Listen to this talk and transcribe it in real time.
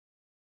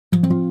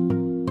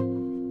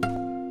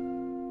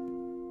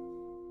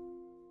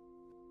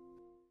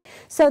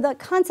So the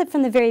concept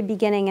from the very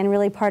beginning, and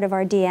really part of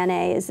our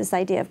DNA, is this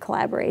idea of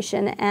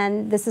collaboration,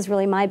 and this is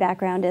really my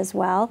background as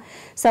well.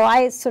 So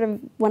I sort of,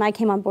 when I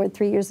came on board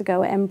 3 years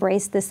ago,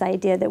 embraced this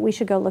idea that we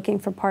should go looking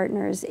for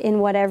partners in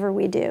whatever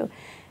we do.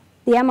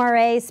 The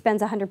MRA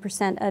spends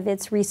 100% of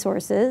its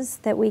resources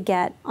that we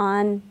get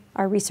on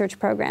our research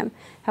program.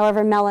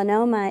 However,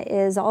 melanoma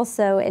is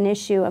also an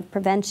issue of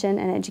prevention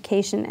and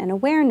education and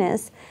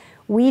awareness.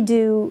 We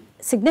do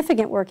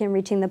significant work in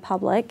reaching the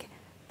public,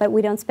 but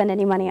we don't spend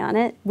any money on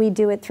it. We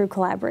do it through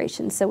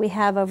collaboration. So we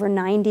have over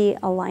 90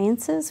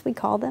 alliances, we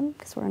call them,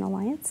 because we're an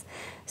alliance,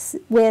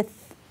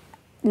 with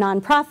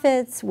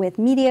nonprofits, with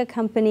media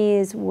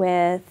companies,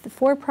 with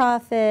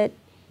for-profit,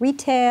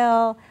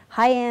 retail,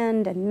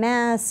 high-end and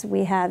mass.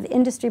 We have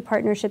industry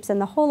partnerships,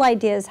 and the whole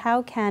idea is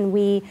how can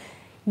we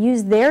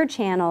use their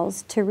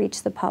channels to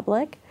reach the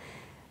public.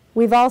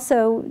 We've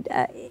also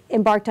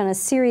embarked on a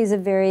series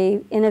of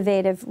very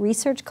innovative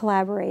research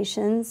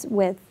collaborations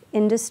with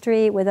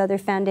industry, with other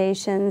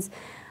foundations.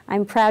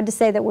 I'm proud to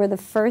say that we're the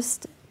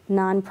first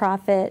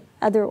nonprofit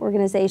other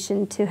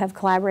organization to have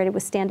collaborated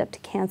with Stand Up to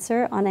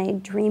Cancer on a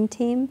dream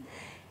team.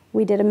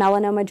 We did a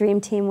melanoma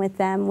dream team with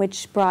them,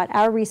 which brought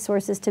our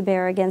resources to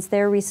bear against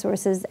their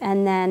resources,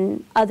 and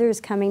then others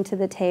coming to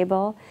the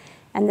table.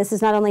 And this is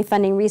not only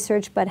funding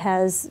research, but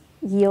has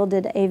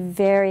yielded a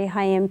very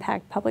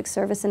high-impact public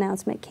service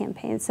announcement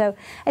campaign. So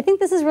I think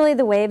this is really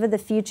the wave of the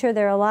future.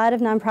 There are a lot of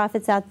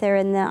nonprofits out there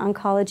in the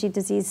oncology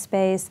disease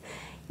space.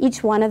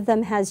 Each one of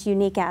them has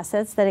unique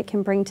assets that it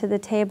can bring to the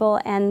table,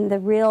 and the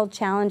real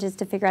challenge is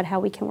to figure out how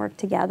we can work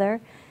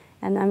together.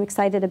 And I'm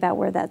excited about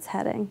where that's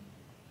heading.